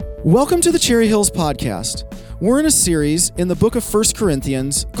Welcome to the Cherry Hills Podcast. We're in a series in the book of 1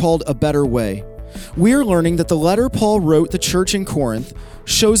 Corinthians called A Better Way. We're learning that the letter Paul wrote the church in Corinth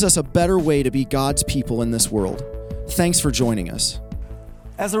shows us a better way to be God's people in this world. Thanks for joining us.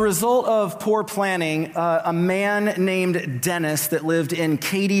 As a result of poor planning, a man named Dennis that lived in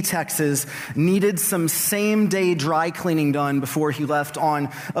Katy, Texas, needed some same-day dry cleaning done before he left on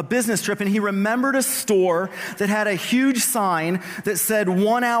a business trip. And he remembered a store that had a huge sign that said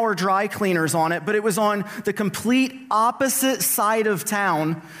 1 hour dry cleaners on it, but it was on the complete opposite side of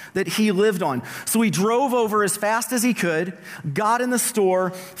town that he lived on. So he drove over as fast as he could, got in the store,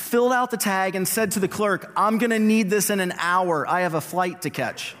 filled out the tag, and said to the clerk, "I'm going to need this in an hour. I have a flight to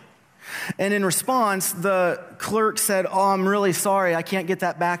catch." And in response, the clerk said, "Oh, I'm really sorry. I can't get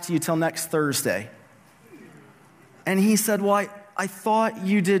that back to you till next Thursday." And he said, "Well, I thought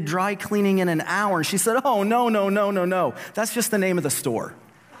you did dry cleaning in an hour." And she said, "Oh, no. That's just the name of the store."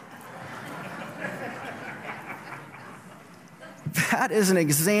 That is an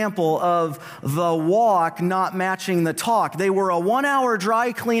example of the walk not matching the talk. They were a 1 hour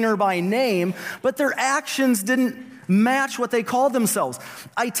dry cleaner by name, but their actions didn't match what they called themselves.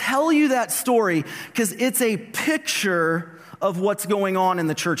 I tell you that story because it's a picture of what's going on in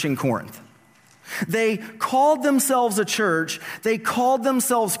the church in Corinth. They called themselves a church, they called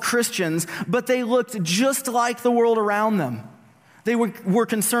themselves Christians, but they looked just like the world around them. They were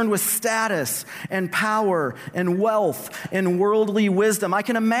concerned with status and power and wealth and worldly wisdom. I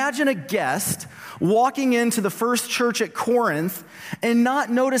can imagine a guest walking into the first church at Corinth and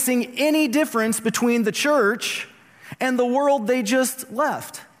not noticing any difference between the church and the world they just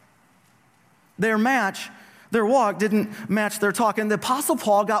left. Their walk didn't match their talk. And the Apostle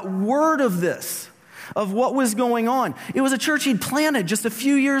Paul got word of this, of what was going on. It was a church he'd planted just a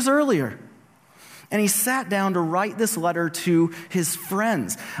few years earlier. And he sat down to write this letter to his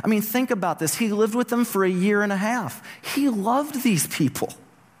friends. I mean, think about this. He lived with them for a year and a half. He loved these people.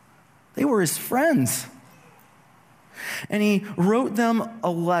 They were his friends. And he wrote them a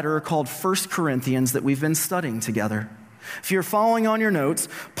letter called 1 Corinthians that we've been studying together. If you're following on your notes,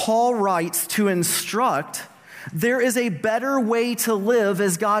 Paul writes to instruct there is a better way to live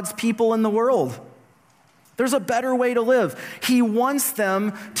as God's people in the world. There's a better way to live. He wants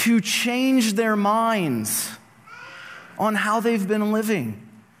them to change their minds on how they've been living.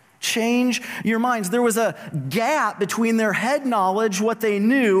 Change your minds. There was a gap between their head knowledge, what they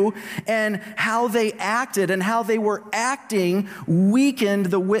knew, and how they acted, and how they were acting weakened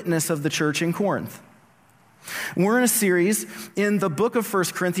the witness of the church in Corinth. We're in a series in the book of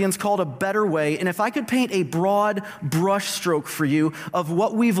 1 Corinthians called A Better Way, and if I could paint a broad brushstroke for you of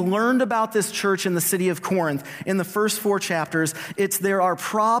what we've learned about this church in the city of Corinth in the first 4 chapters, it's there are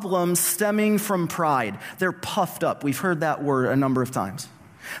problems stemming from pride. They're puffed up. We've heard that word a number of times.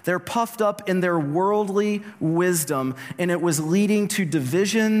 They're puffed up in their worldly wisdom, and it was leading to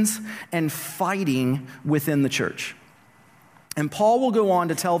divisions and fighting within the church. And Paul will go on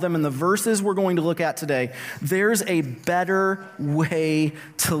to tell them in the verses we're going to look at today, there's a better way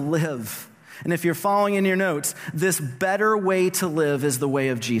to live. And if you're following in your notes, this better way to live is the way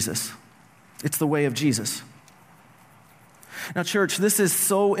of Jesus. It's the way of Jesus. Now, church, this is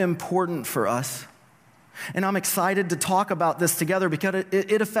so important for us. And I'm excited to talk about this together because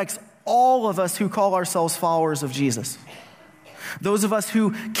it affects all of us who call ourselves followers of Jesus. Those of us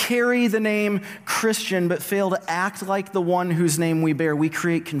who carry the name Christian but fail to act like the one whose name we bear, we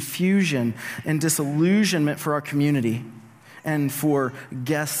create confusion and disillusionment for our community and for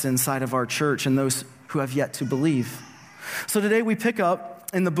guests inside of our church and those who have yet to believe. So today we pick up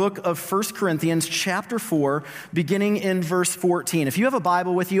in the book of 1 Corinthians chapter 4, beginning in verse 14. If you have a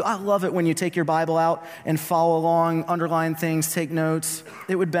Bible with you, I love it when you take your Bible out and follow along, underline things, take notes.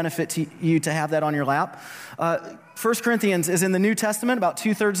 It would benefit you to have that on your lap. 1 Corinthians is in the New Testament, about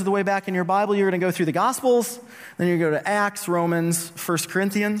 2/3 of the way back in your Bible. You're going to go through the Gospels, then you're going to go to Acts, Romans, 1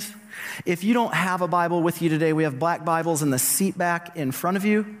 Corinthians. If you don't have a Bible with you today, we have black Bibles in the seat back in front of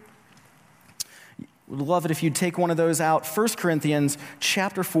you. Would love it if you'd take one of those out. 1 Corinthians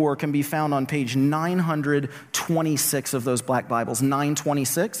chapter 4 can be found on page 926 of those black Bibles,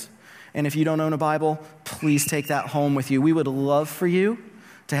 926. And if you don't own a Bible, please take that home with you. We would love for you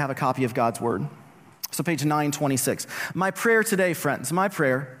to have a copy of God's Word. So page 926. My prayer today, friends, my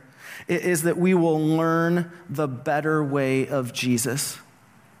prayer is that we will learn the better way of Jesus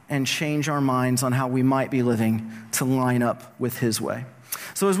and change our minds on how we might be living to line up with His way.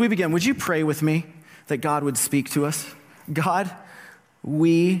 So as we begin, would you pray with me that God would speak to us? God,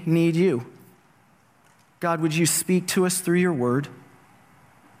 we need you. God, would you speak to us through your word?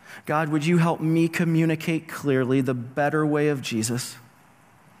 God, would you help me communicate clearly the better way of Jesus?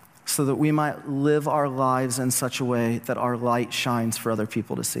 so that we might live our lives in such a way that our light shines for other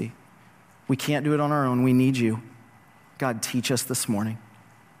people to see. We can't do it on our own. We need you. God, teach us this morning.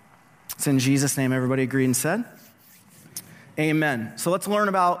 It's in Jesus' name. Everybody agreed and said? Amen. So let's learn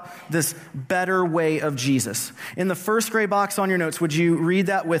about this better way of Jesus. In the first gray box on your notes, would you read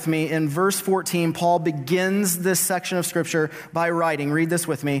that with me? In verse 14, Paul begins this section of Scripture by writing, read this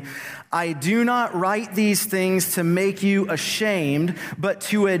with me, I do not write these things to make you ashamed, but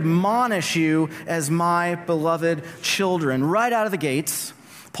to admonish you as my beloved children. Right out of the gates,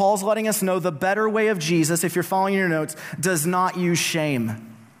 Paul's letting us know the better way of Jesus, if you're following your notes, does not use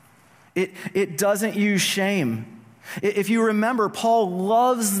shame. It doesn't use shame. If you remember, Paul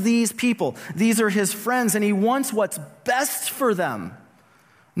loves these people. These are his friends, and he wants what's best for them,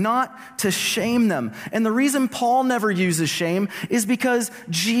 not to shame them. And the reason Paul never uses shame is because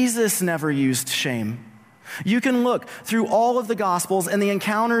Jesus never used shame. You can look through all of the Gospels and the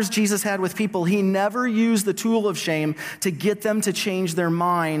encounters Jesus had with people. He never used the tool of shame to get them to change their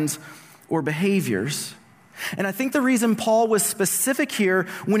minds or behaviors. And I think the reason Paul was specific here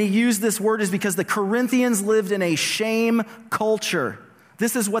when he used this word is because the Corinthians lived in a shame culture.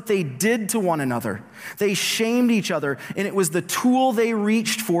 This is what they did to one another. They shamed each other, and it was the tool they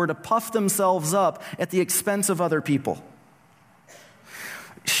reached for to puff themselves up at the expense of other people.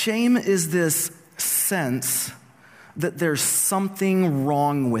 Shame is this sense that there's something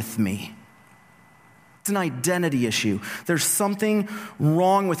wrong with me. It's an identity issue. There's something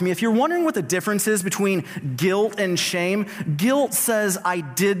wrong with me. If you're wondering what the difference is between guilt and shame, guilt says I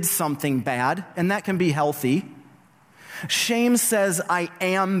did something bad, and that can be healthy. Shame says I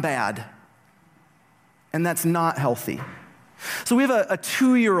am bad, and that's not healthy. So we have a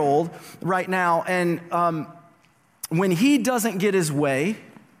 2-year-old right now, and when he doesn't get his way,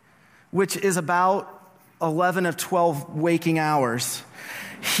 which is about 11 of 12 waking hours,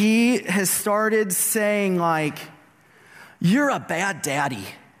 he has started saying like, you're a bad daddy.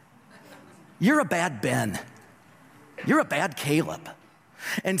 You're a bad Ben. You're a bad Caleb.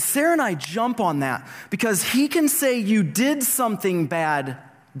 And Sarah and I jump on that because he can say you did something bad,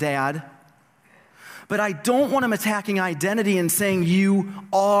 Dad, but I don't want him attacking identity and saying you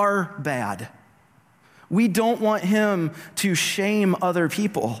are bad. We don't want him to shame other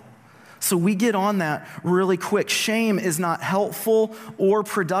people. So we get on that really quick. Shame is not helpful or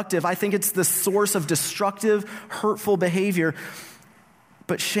productive. I think it's the source of destructive, hurtful behavior.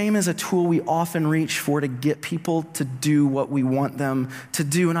 But shame is a tool we often reach for to get people to do what we want them to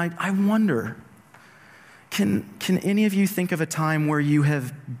do. And I wonder, can any of you think of a time where you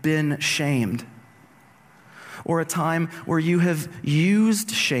have been shamed? Or a time where you have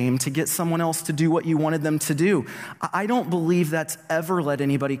used shame to get someone else to do what you wanted them to do? I don't believe that's ever led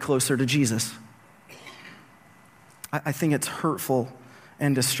anybody closer to Jesus. I think it's hurtful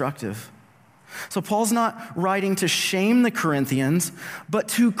and destructive. So Paul's not writing to shame the Corinthians, but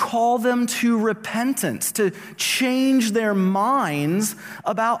to call them to repentance, to change their minds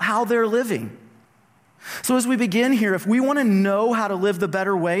about how they're living. So as we begin here, if we want to know how to live the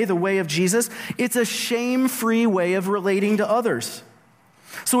better way, the way of Jesus, it's a shame-free way of relating to others.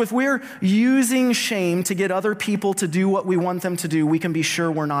 So if we're using shame to get other people to do what we want them to do, we can be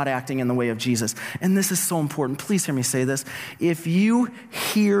sure we're not acting in the way of Jesus. And this is so important. Please hear me say this. If you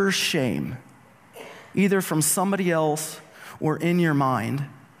hear shame, either from somebody else or in your mind,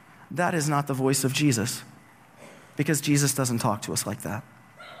 that is not the voice of Jesus, because Jesus doesn't talk to us like that.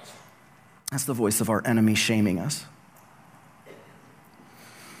 That's the voice of our enemy shaming us.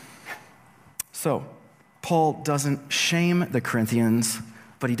 So, Paul doesn't shame the Corinthians,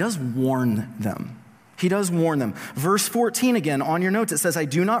 but he does warn them. He does warn them. Verse 14 again, on your notes, it says, I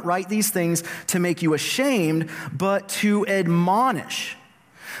do not write these things to make you ashamed, but to admonish.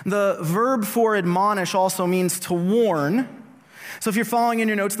 The verb for admonish also means to warn. So if you're following in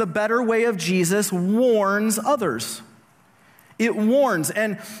your notes, the better way of Jesus warns others. It warns,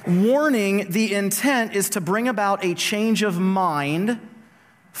 and warning, the intent is to bring about a change of mind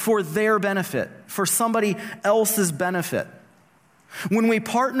for their benefit, for somebody else's benefit. When we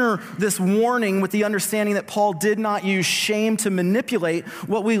partner this warning with the understanding that Paul did not use shame to manipulate,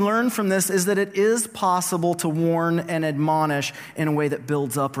 what we learn from this is that it is possible to warn and admonish in a way that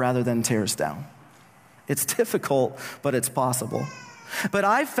builds up rather than tears down. It's difficult, but it's possible. But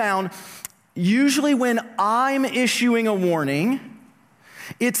I've found usually when I'm issuing a warning,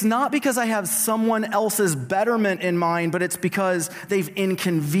 it's not because I have someone else's betterment in mind, but it's because they've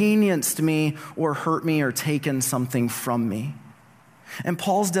inconvenienced me or hurt me or taken something from me. And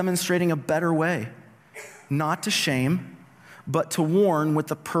Paul's demonstrating a better way, not to shame, but to warn with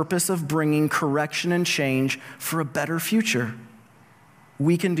the purpose of bringing correction and change for a better future.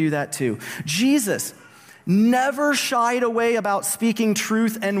 we can do that too. Jesus never shied away about speaking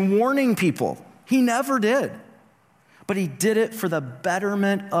truth and warning people. He never did. But he did it for the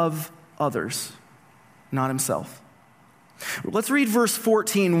betterment of others, not himself. Let's read verse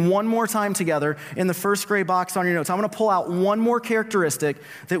 14 one more time together in the first gray box on your notes. I'm going to pull out one more characteristic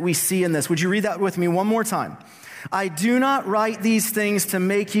that we see in this. Would you read that with me one more time? I do not write these things to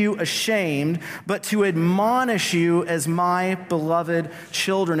make you ashamed, but to admonish you as my beloved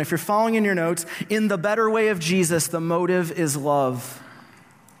children. If you're following in your notes, in the better way of Jesus, the motive is love.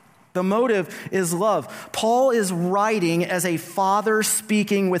 The motive is love. Paul is writing as a father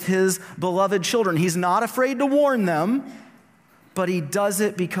speaking with his beloved children. He's not afraid to warn them, but he does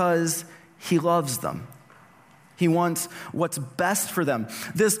it because he loves them. He wants what's best for them.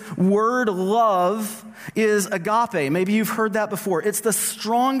 This word love is agape. Maybe you've heard that before. It's the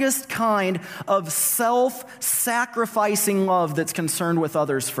strongest kind of self-sacrificing love that's concerned with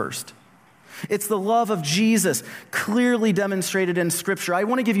others first. It's the love of Jesus clearly demonstrated in Scripture. I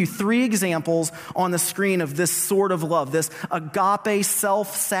want to give you 3 examples on the screen of this sort of love, this agape,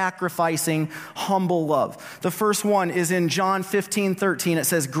 self-sacrificing, humble love. The first one is in John 15:13. It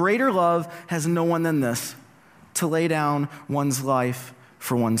says, "Greater love has no one than this, to lay down one's life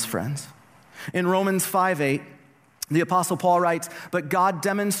for one's friends." In Romans 5:8, the Apostle Paul writes, "But God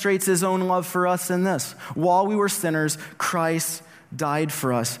demonstrates his own love for us in this: while we were sinners, Christ died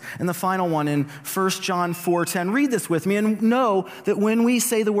for us." And the final one in 1 John 4:10. Read this with me and know that when we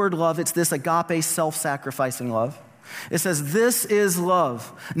say the word love, it's this agape, self-sacrificing love. It says, "This is love,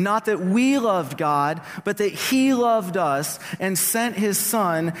 not that we loved God, but that he loved us and sent his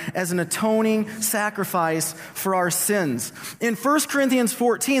son as an atoning sacrifice for our sins." In 1 Corinthians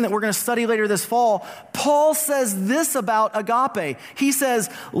 14, that we're going to study later this fall, Paul says this about agape. He says,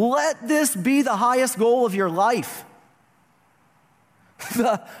 "Let this be the highest goal of your life."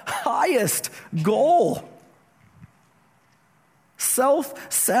 The highest goal.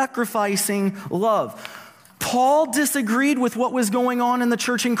 Self-sacrificing love. Paul disagreed with what was going on in the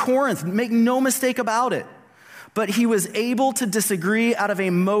church in Corinth. Make no mistake about it. But he was able to disagree out of a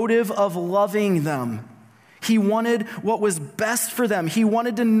motive of loving them. He wanted what was best for them. He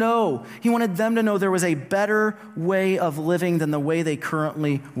wanted them to know there was a better way of living than the way they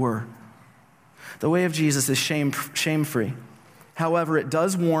currently were. The way of Jesus is shame-free. However, it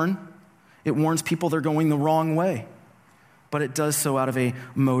does warn. It warns people they're going the wrong way. But it does so out of a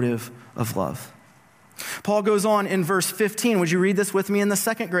motive of love. Paul goes on in verse 15. Would you read this with me in the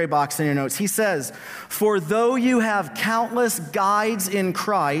second gray box in your notes? He says, "For though you have countless guides in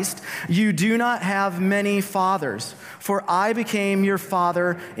Christ, you do not have many fathers. For I became your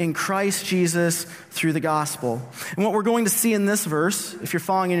father in Christ Jesus through the gospel." And what we're going to see in this verse, if you're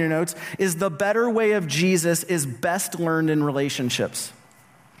following in your notes, is the better way of Jesus is best learned in relationships.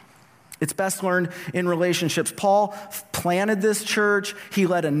 It's best learned in relationships. Paul planted this church. He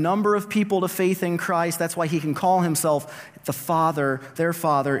led a number of people to faith in Christ. That's why he can call himself the Father, their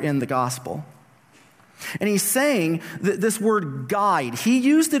Father in the gospel. And he's saying that this word guide, he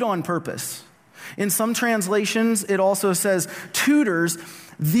used it on purpose. In some translations, it also says tutors.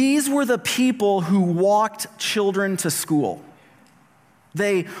 These were the people who walked children to school.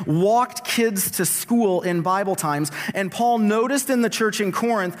 They walked kids to school in Bible times. And Paul noticed in the church in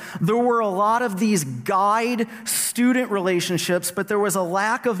Corinth, there were a lot of these guide-student relationships, but there was a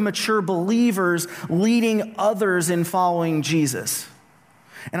lack of mature believers leading others in following Jesus.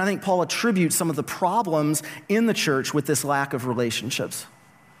 And I think Paul attributes some of the problems in the church with this lack of relationships.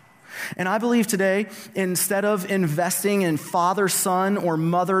 And I believe today, instead of investing in father-son or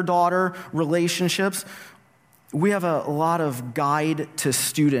mother-daughter relationships, we have a lot of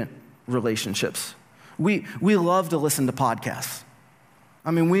guide-to-student relationships. We love to listen to podcasts.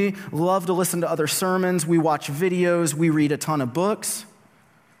 I mean, we love to listen to other sermons. We watch videos. We read a ton of books.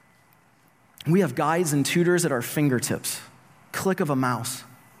 We have guides and tutors at our fingertips. Click of a mouse.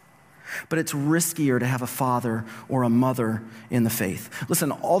 But it's riskier to have a father or a mother in the faith.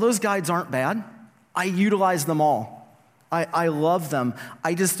 Listen, all those guides aren't bad. I utilize them all. I love them.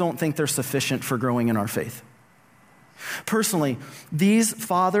 I just don't think they're sufficient for growing in our faith. Personally, these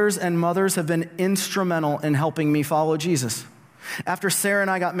fathers and mothers have been instrumental in helping me follow Jesus. After Sarah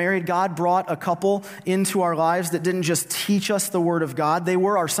and I got married, God brought a couple into our lives that didn't just teach us the Word of God. They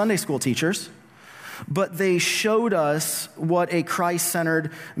were our Sunday school teachers, but they showed us what a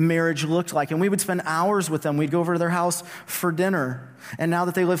Christ-centered marriage looked like. And we would spend hours with them. We'd go over to their house for dinner. And now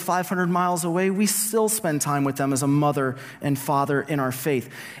that they live 500 miles away, we still spend time with them as a mother and father in our faith.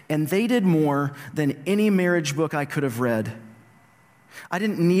 And they did more than any marriage book I could have read. I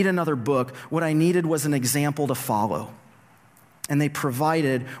didn't need another book. What I needed was an example to follow. And they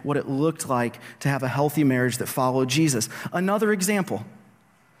provided what it looked like to have a healthy marriage that followed Jesus. Another example.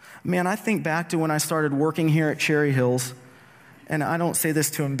 Man, I think back to when I started working here at Cherry Hills, and I don't say this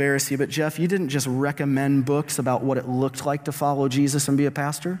to embarrass you, but Jeff, you didn't just recommend books about what it looked like to follow Jesus and be a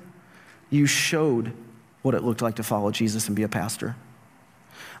pastor. You showed what it looked like to follow Jesus and be a pastor.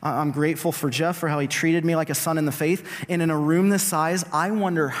 I'm grateful for Jeff for how he treated me like a son in the faith. And in a room this size, I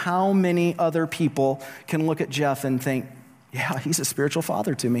wonder how many other people can look at Jeff and think, yeah, he's a spiritual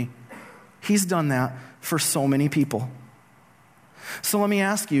father to me. He's done that for so many people. So let me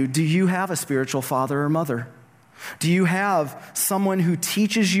ask you, do you have a spiritual father or mother? Do you have someone who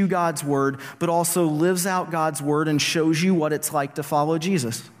teaches you God's word, but also lives out God's word and shows you what it's like to follow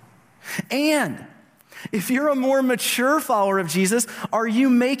Jesus? And if you're a more mature follower of Jesus, are you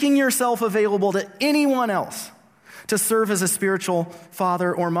making yourself available to anyone else to serve as a spiritual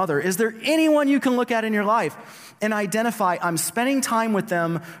father or mother? Is there anyone you can look at in your life and identify, I'm spending time with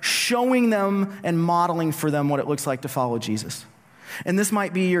them, showing them and modeling for them what it looks like to follow Jesus? And this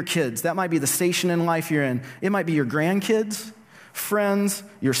might be your kids. That might be the station in life you're in. It might be your grandkids, friends,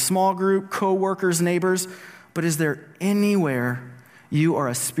 your small group, coworkers, neighbors. But is there anywhere you are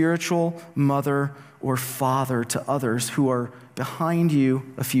a spiritual mother or father to others who are behind you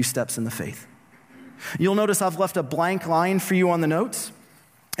a few steps in the faith? You'll notice I've left a blank line for you on the notes.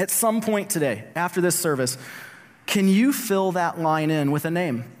 At some point today, after this service, can you fill that line in with a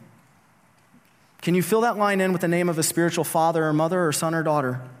name? Can you fill that line in with the name of a spiritual father or mother or son or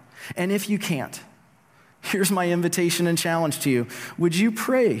daughter? And if you can't, here's my invitation and challenge to you. Would you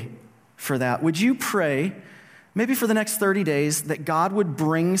pray for that? Would you pray, maybe for the next 30 days, that God would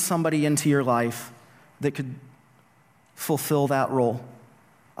bring somebody into your life that could fulfill that role?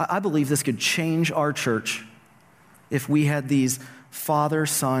 I believe this could change our church if we had these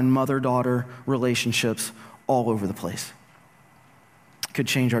father-son, mother-daughter relationships all over the place. It could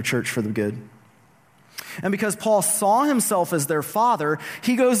change our church for the good. And because Paul saw himself as their father,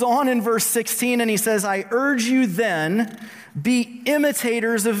 he goes on in verse 16 and he says, I urge you then, be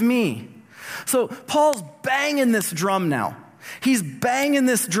imitators of me. So Paul's banging this drum now. He's banging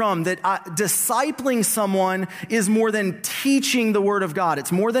this drum that discipling someone is more than teaching the Word of God.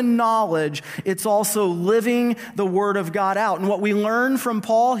 It's more than knowledge. It's also living the Word of God out. And what we learn from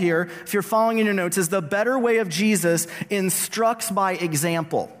Paul here, if you're following in your notes, is the better way of Jesus instructs by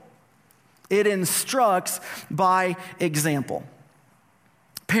example. It instructs by example.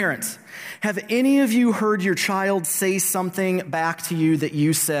 Parents, have any of you heard your child say something back to you that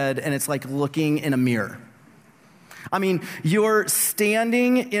you said, and it's like looking in a mirror? I mean, you're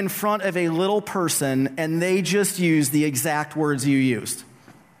standing in front of a little person, and they just use the exact words you used.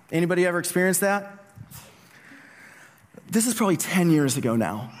 Anybody ever experienced that? This is probably 10 years ago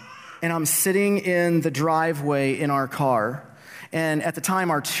now, and I'm sitting in the driveway in our car. And at the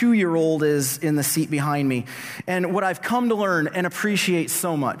time, our 2-year-old is in the seat behind me. And what I've come to learn and appreciate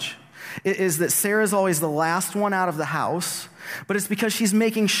so much is that Sarah's always the last one out of the house, but it's because she's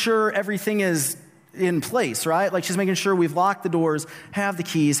making sure everything is in place, right? Like she's making sure we've locked the doors, have the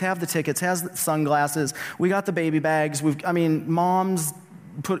keys, have the tickets, has the sunglasses, we got the baby bags. Moms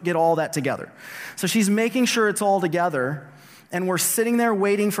get all that together. So she's making sure it's all together. And we're sitting there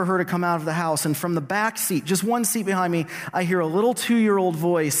waiting for her to come out of the house. And from the back seat, just one seat behind me, I hear a little 2-year-old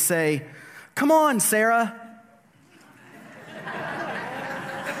voice say, "Come on, Sarah."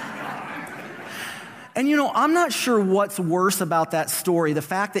 And I'm not sure what's worse about that story, the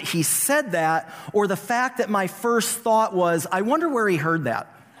fact that he said that or the fact that my first thought was, I wonder where he heard that.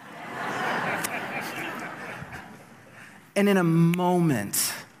 And in a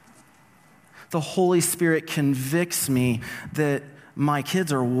moment, the Holy Spirit convicts me that my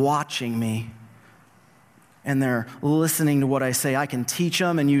kids are watching me and they're listening to what I say. I can teach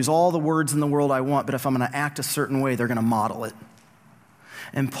them and use all the words in the world I want, but if I'm going to act a certain way, they're going to model it.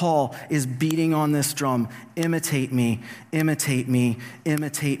 And Paul is beating on this drum, imitate me, imitate me,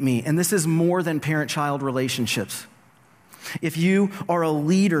 imitate me. And this is more than parent-child relationships. If you are a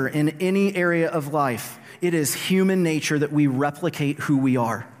leader in any area of life, it is human nature that we replicate who we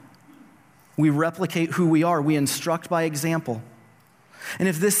are. We replicate who we are. We instruct by example. And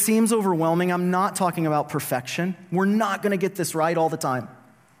if this seems overwhelming, I'm not talking about perfection. We're not going to get this right all the time.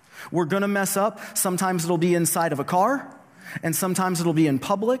 We're going to mess up. Sometimes it'll be inside of a car, and sometimes it'll be in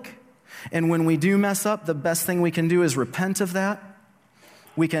public. And when we do mess up, the best thing we can do is repent of that.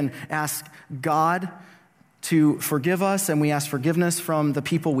 We can ask God to forgive us, and we ask forgiveness from the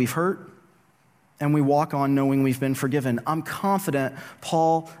people we've hurt. And we walk on knowing we've been forgiven. I'm confident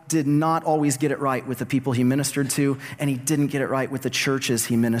Paul did not always get it right with the people he ministered to, and he didn't get it right with the churches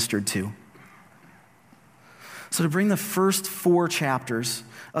he ministered to. So to bring the first 4 chapters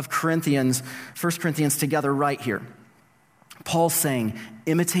of Corinthians, 1 Corinthians together right here, Paul's saying,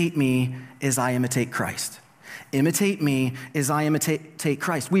 imitate me as I imitate Christ. Imitate me as I imitate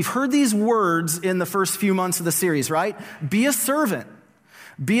Christ. We've heard these words in the first few months of the series, right? Be a servant.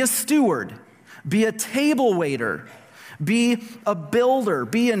 Be a steward. Be a table waiter. Be a builder.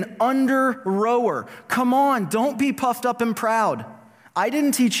 Be an under rower. Come on, don't be puffed up and proud. I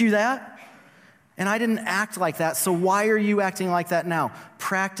didn't teach you that, and I didn't act like that, so why are you acting like that now?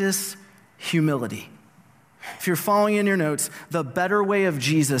 Practice humility. If you're following in your notes, the better way of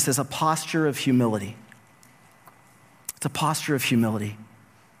Jesus is a posture of humility. It's a posture of humility.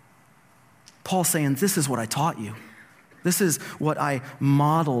 Paul's saying, this is what I taught you. This is what I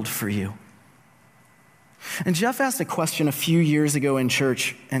modeled for you. And Jeff asked a question a few years ago in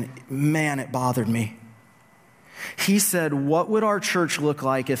church, and man, it bothered me. He said, what would our church look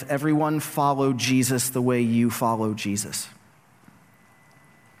like if everyone followed Jesus the way you follow Jesus?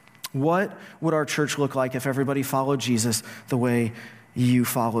 What would our church look like if everybody followed Jesus the way you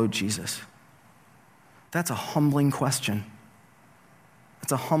followed Jesus? That's a humbling question.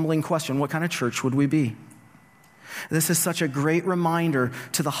 It's a humbling question. What kind of church would we be? This is such a great reminder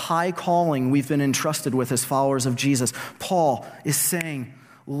to the high calling we've been entrusted with as followers of Jesus. Paul is saying,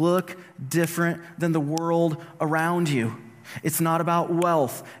 look different than the world around you. It's not about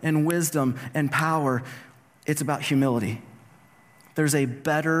wealth and wisdom and power. It's about humility. There's a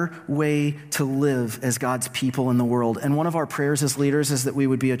better way to live as God's people in the world. And one of our prayers as leaders is that we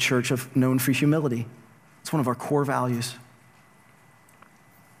would be a church known for humility. It's one of our core values.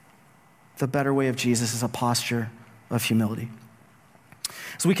 The better way of Jesus is a posture of humility.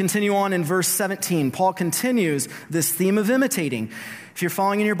 So we continue on in verse 17. Paul continues this theme of imitating. If you're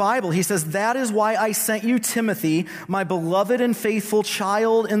following in your Bible, he says, that is why I sent you Timothy, my beloved and faithful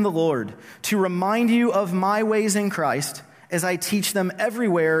child in the Lord, to remind you of my ways in Christ as I teach them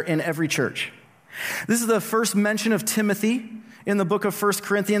everywhere in every church. This is the first mention of Timothy in the book of 1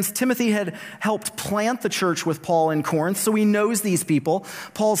 Corinthians. Timothy had helped plant the church with Paul in Corinth, so he knows these people.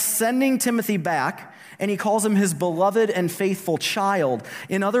 Paul's sending Timothy back, and he calls him his beloved and faithful child.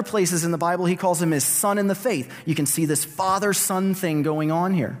 In other places in the Bible, he calls him his son in the faith. You can see this father-son thing going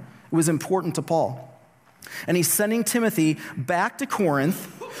on here. It was important to Paul. And he's sending Timothy back to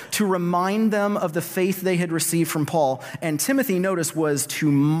Corinth to remind them of the faith they had received from Paul. And Timothy, notice, was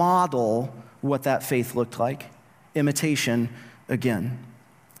to model what that faith looked like. Imitation again.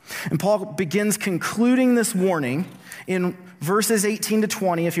 And Paul begins concluding this warning in verses 18 to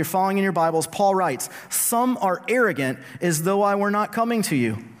 20. If you're following in your Bibles, Paul writes, some are arrogant as though I were not coming to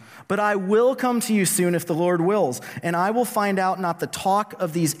you. But I will come to you soon if the Lord wills, and I will find out not the talk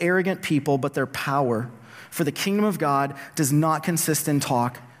of these arrogant people, but their power. For the kingdom of God does not consist in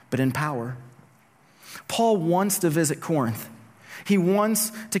talk, but in power. Paul wants to visit Corinth. He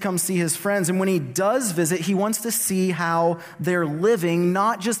wants to come see his friends. And when he does visit, he wants to see how they're living,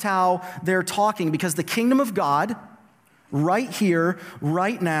 not just how they're talking. Because the kingdom of God, right here,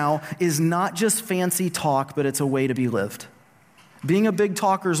 right now, is not just fancy talk, but it's a way to be lived. Being a big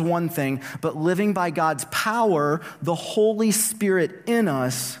talker is one thing, but living by God's power, the Holy Spirit in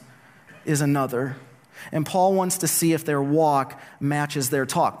us, is another. And Paul wants to see if their walk matches their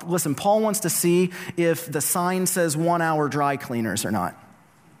talk. Listen, Paul wants to see if the sign says 1 hour dry cleaners or not,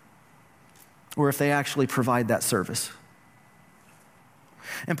 or if they actually provide that service.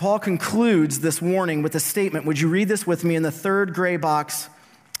 And Paul concludes this warning with a statement. Would you read this with me in the third gray box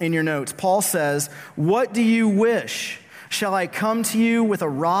in your notes? Paul says, what do you wish? Shall I come to you with a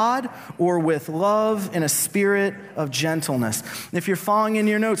rod or with love and a spirit of gentleness? If you're following in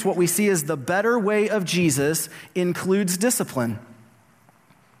your notes, what we see is the better way of Jesus includes discipline.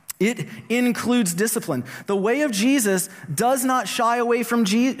 It includes discipline. The way of Jesus does not shy away from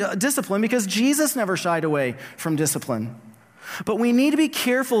discipline because Jesus never shied away from discipline. But we need to be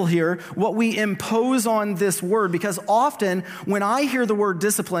careful here what we impose on this word, because often when I hear the word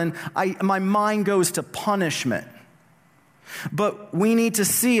discipline, my mind goes to punishment. But we need to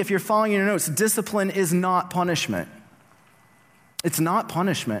see, if you're following your notes, discipline is not punishment. It's not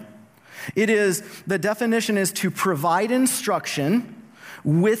punishment. The definition is to provide instruction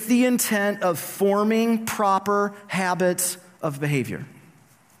with the intent of forming proper habits of behavior.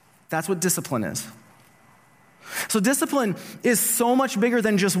 That's what discipline is. So discipline is so much bigger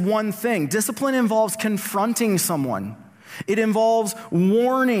than just one thing. Discipline involves confronting someone. It involves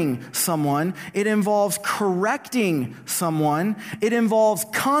warning someone. It involves correcting someone. It involves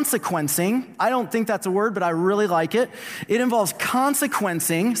consequencing. I don't think that's a word, but I really like it. It involves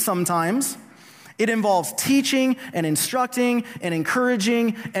consequencing sometimes. It involves teaching and instructing and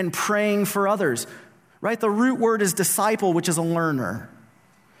encouraging and praying for others. right? The root word is disciple, which is a learner.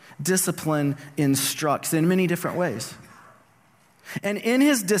 Discipline instructs in many different ways. And in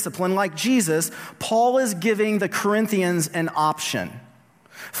his discipline, like Jesus, Paul is giving the Corinthians an option.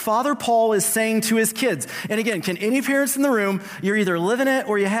 Father Paul is saying to his kids, and again, can any parents in the room, you're either living it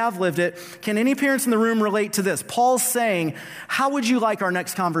or you have lived it, can any parents in the room relate to this? Paul's saying, how would you like our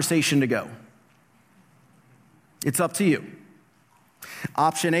next conversation to go? It's up to you.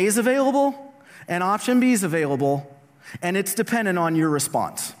 Option A is available, and option B is available, and it's dependent on your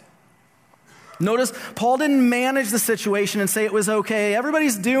response. Notice, Paul didn't manage the situation and say it was okay.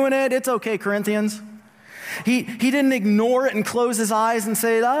 Everybody's doing it. It's okay, Corinthians. He didn't ignore it and close his eyes and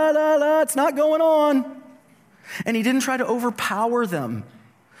say, it's not going on. And he didn't try to overpower them.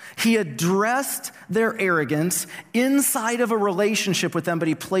 He addressed their arrogance inside of a relationship with them, but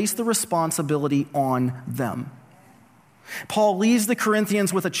he placed the responsibility on them. Paul leaves the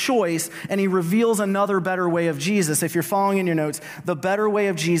Corinthians with a choice, and he reveals another better way of Jesus. If you're following in your notes, the better way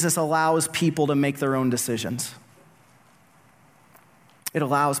of Jesus allows people to make their own decisions. It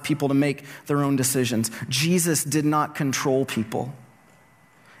allows people to make their own decisions. Jesus did not control people.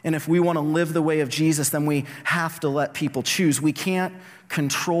 And if we want to live the way of Jesus, then we have to let people choose. We can't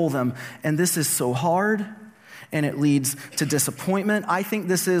control them. And this is so hard, and it leads to disappointment. I think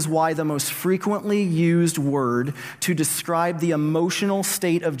this is why the most frequently used word to describe the emotional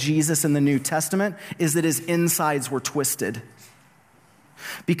state of Jesus in the New Testament is that his insides were twisted.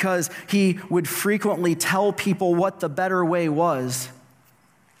 Because he would frequently tell people what the better way was,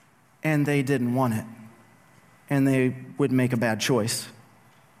 and they didn't want it. And they would make a bad choice.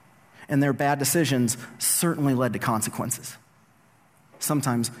 And their bad decisions certainly led to consequences.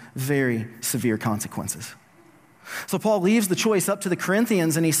 Sometimes very severe consequences. So Paul leaves the choice up to the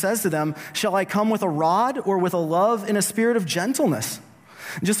Corinthians, and he says to them, shall I come with a rod or with a love in a spirit of gentleness?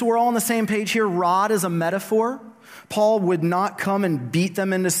 Just so we're all on the same page here, rod is a metaphor. Paul would not come and beat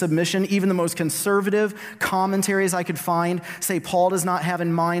them into submission. Even the most conservative commentaries I could find say Paul does not have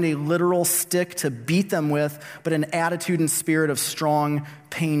in mind a literal stick to beat them with, but an attitude and spirit of strong,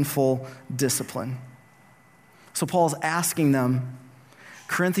 painful discipline. So Paul's asking them,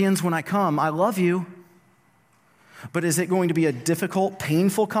 Corinthians, when I come, I love you, but is it going to be a difficult,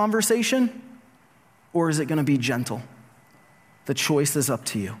 painful conversation, or is it going to be gentle? The choice is up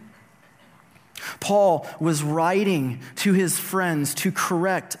to you. Paul was writing to his friends to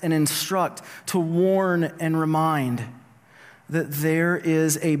correct and instruct, to warn and remind that there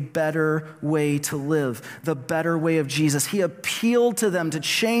is a better way to live, the better way of Jesus. He appealed to them to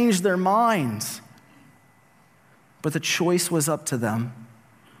change their minds, but the choice was up to them,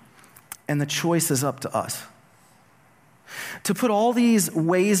 and the choice is up to us. To put all these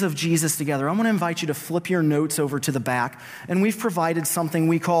ways of Jesus together, I'm going to invite you to flip your notes over to the back, and we've provided something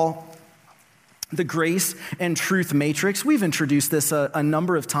we call the Grace and Truth Matrix. We've introduced this a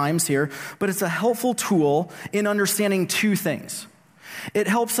number of times here, but it's a helpful tool in understanding two things. It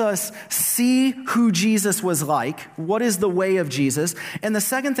helps us see who Jesus was like, what is the way of Jesus, and the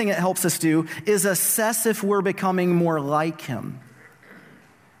second thing it helps us do is assess if we're becoming more like him.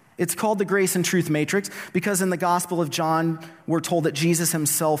 It's called the Grace and Truth Matrix because in the Gospel of John, we're told that Jesus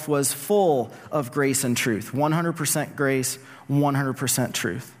himself was full of grace and truth, 100% grace, 100%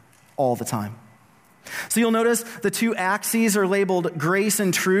 truth, all the time. So you'll notice the two axes are labeled grace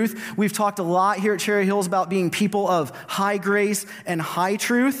and truth. We've talked a lot here at Cherry Hills about being people of high grace and high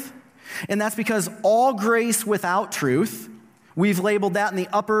truth. And that's because all grace without truth, we've labeled that in the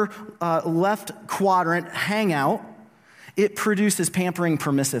upper left quadrant, hangout. It produces pampering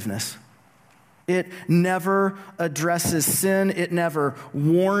permissiveness. It never addresses sin. It never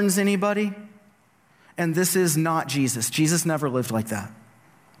warns anybody. And this is not Jesus. Jesus never lived like that.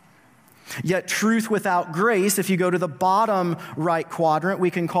 Yet truth without grace, if you go to the bottom right quadrant,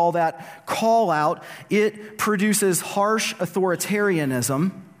 we can call that call out. It produces harsh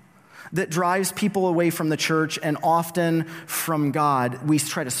authoritarianism that drives people away from the church and often from God. We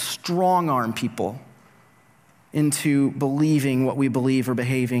try to strong arm people into believing what we believe or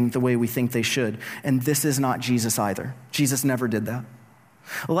behaving the way we think they should. And this is not Jesus either. Jesus never did that.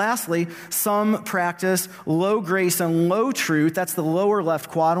 Lastly, some practice low grace and low truth. That's the lower left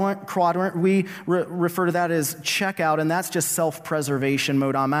quadrant. We refer to that as checkout, and that's just self-preservation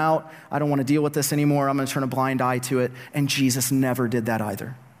mode. I'm out. I don't want to deal with this anymore. I'm going to turn a blind eye to it. And Jesus never did that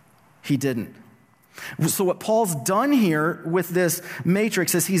either. He didn't. So what Paul's done here with this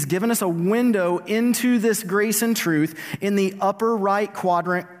matrix is he's given us a window into this grace and truth in the upper right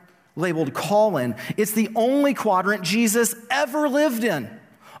quadrant labeled call in. It's the only quadrant Jesus ever lived in.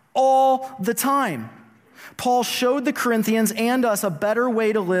 All the time. Paul showed the Corinthians and us a better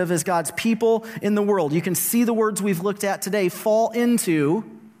way to live as God's people in the world. You can see the words we've looked at today fall into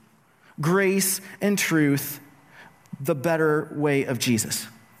grace and truth, the better way of Jesus.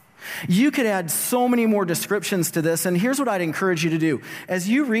 You could add so many more descriptions to this, and here's what I'd encourage you to do. As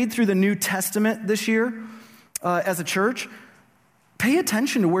you read through the New Testament this year as a church, pay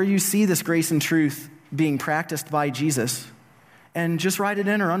attention to where you see this grace and truth being practiced by Jesus, and just write it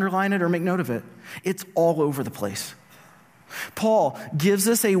in or underline it or make note of it. It's all over the place. Paul gives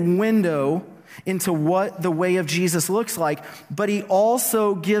us a window into what the way of Jesus looks like, but he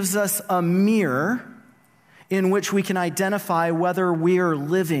also gives us a mirror in which we can identify whether we are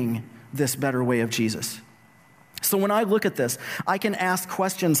living this better way of Jesus. So when I look at this, I can ask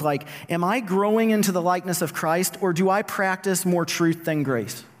questions like, am I growing into the likeness of Christ, or do I practice more truth than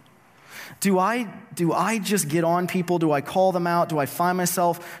grace? Do I just get on people? Do I call them out? Do I find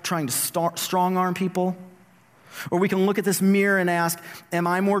myself trying to strong-arm people? Or we can look at this mirror and ask, am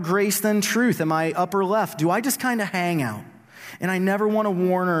I more grace than truth? Am I upper left? Do I just kind of hang out? And I never want to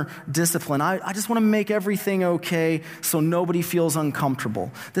warn or discipline. I just want to make everything okay so nobody feels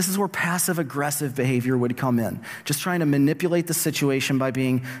uncomfortable. This is where passive-aggressive behavior would come in, just trying to manipulate the situation by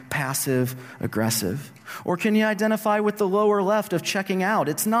being passive-aggressive. Or can you identify with the lower left of checking out?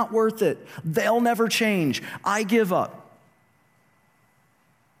 It's not worth it. They'll never change. I give up.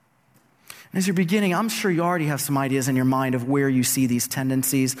 And as you're beginning, I'm sure you already have some ideas in your mind of where you see these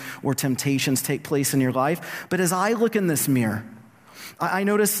tendencies or temptations take place in your life. But as I look in this mirror, I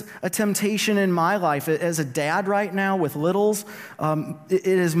notice a temptation in my life. As a dad right now with littles, it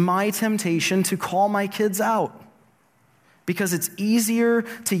is my temptation to call my kids out, because it's easier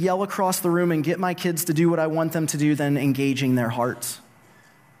to yell across the room and get my kids to do what I want them to do than engaging their hearts.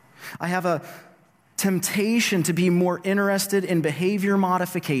 I have a temptation to be more interested in behavior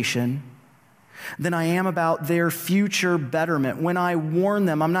modification than I am about their future betterment. When I warn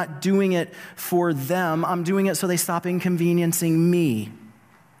them, I'm not doing it for them. I'm doing it so they stop inconveniencing me.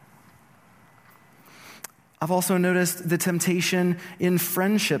 I've also noticed the temptation in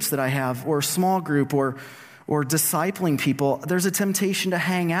friendships that I have, or small group, or discipling people. There's a temptation to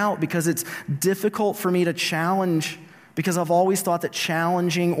hang out because it's difficult for me to challenge, because I've always thought that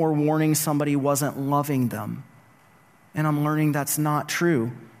challenging or warning somebody wasn't loving them. And I'm learning that's not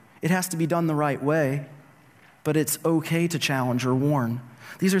true. It has to be done the right way, but it's okay to challenge or warn.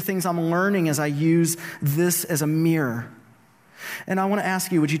 These are things I'm learning as I use this as a mirror. And I want to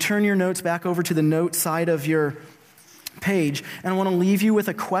ask you, would you turn your notes back over to the note side of your page? And I want to leave you with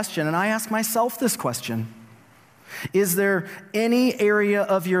a question. And I ask myself this question: is there any area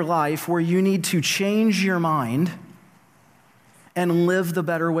of your life where you need to change your mind and live the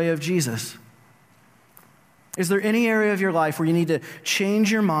better way of Jesus? Is there any area of your life where you need to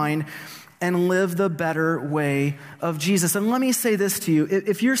change your mind and live the better way of Jesus? And let me say this to you.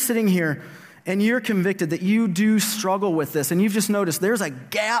 If you're sitting here and you're convicted that you do struggle with this, and you've just noticed there's a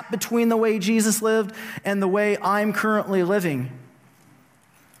gap between the way Jesus lived and the way I'm currently living,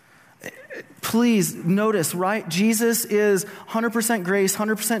 please notice, right? Jesus is 100% grace,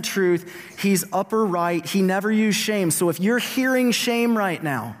 100% truth. He's upper right. He never used shame. So if you're hearing shame right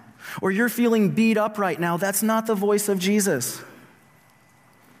now, or you're feeling beat up right now, that's not the voice of Jesus.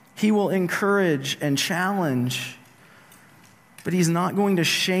 He will encourage and challenge, but he's not going to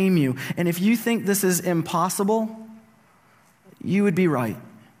shame you. And if you think this is impossible, you would be right.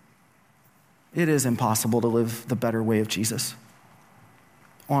 It is impossible to live the better way of Jesus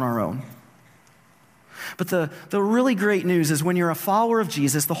on our own. But the really great news is when you're a follower of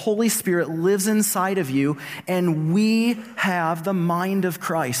Jesus, the Holy Spirit lives inside of you, and we have the mind of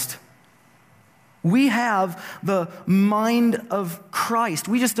Christ. We have the mind of Christ.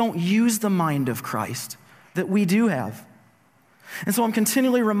 We just don't use the mind of Christ that we do have. And so I'm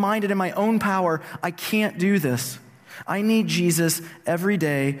continually reminded in my own power, I can't do this. I need Jesus every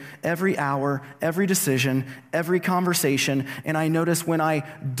day, every hour, every decision, every conversation. And I notice when I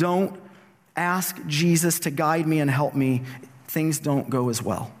don't ask Jesus to guide me and help me, things don't go as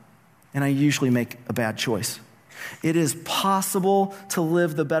well. And I usually make a bad choice. It is possible to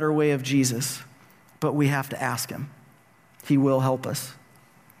live the better way of Jesus, but we have to ask him. He will help us.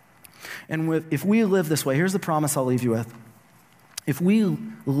 And if we live this way, here's the promise I'll leave you with. If we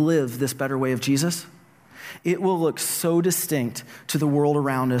live this better way of Jesus, it will look so distinct to the world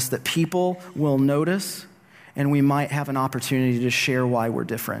around us that people will notice, and we might have an opportunity to share why we're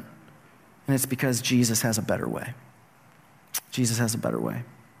different. And it's because Jesus has a better way. Jesus has a better way.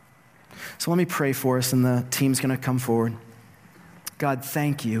 So let me pray for us, and the team's going to come forward. God,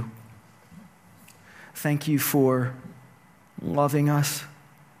 thank you. Thank you for loving us.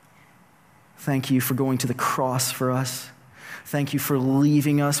 Thank you for going to the cross for us. Thank you for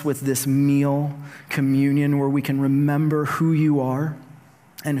leaving us with this meal, communion, where we can remember who you are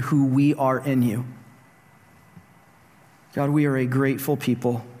and who we are in you. God, we are a grateful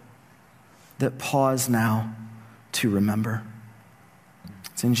people that pause now to remember.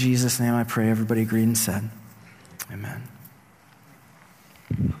 It's in Jesus' name I pray. Everybody agreed and said, amen.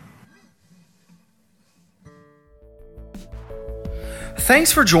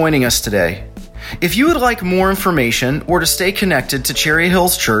 Thanks for joining us today. If you would like more information or to stay connected to Cherry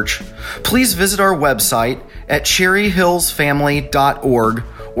Hills Church, please visit our website at cherryhillsfamily.org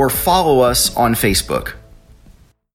or follow us on Facebook.